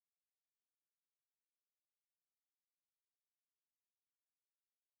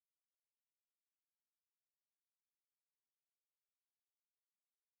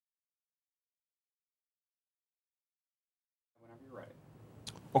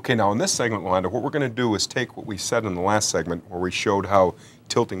Okay, now in this segment, Wanda, what we're going to do is take what we said in the last segment where we showed how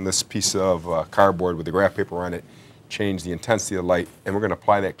tilting this piece of cardboard with the graph paper on it changed the intensity of light, and we're going to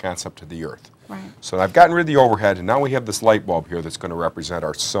apply that concept to the Earth. Right. So I've gotten rid of the overhead, and now we have this light bulb here that's going to represent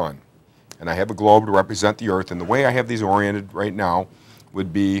our sun. And I have a globe to represent the Earth, and the way I have these oriented right now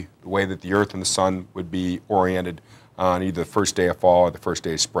would be the way that the Earth and the sun would be oriented on either the first day of fall or the first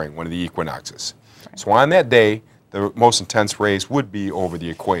day of spring, one of the equinoxes. Right. So on that day, the most intense rays would be over the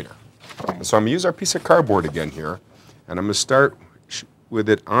equator. Right. So I'm going to use our piece of cardboard again here, and I'm going to start with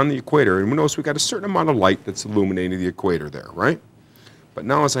it on the equator. And we notice we've got a certain amount of light that's illuminating the equator there, right? But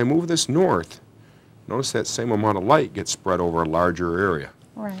now as I move this north, notice that same amount of light gets spread over a larger area.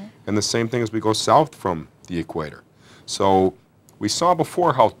 Right. And the same thing as we go south from the equator. So we saw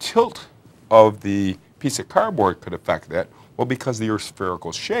before how tilt of the piece of cardboard could affect that. Well, because of the Earth's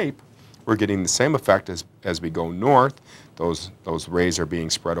spherical shape, we're getting the same effect as we go north. Those rays are being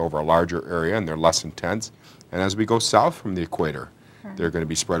spread over a larger area and they're less intense. And as we go south from the equator, they're going to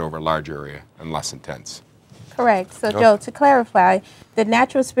be spread over a larger area and less intense. Correct. So, Joe, to clarify, the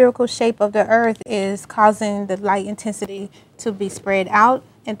natural spherical shape of the Earth is causing the light intensity to be spread out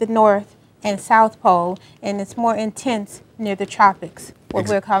at the north and south pole, and it's more intense near the tropics, what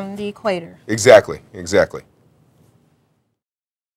we're calling the equator. Exactly, exactly.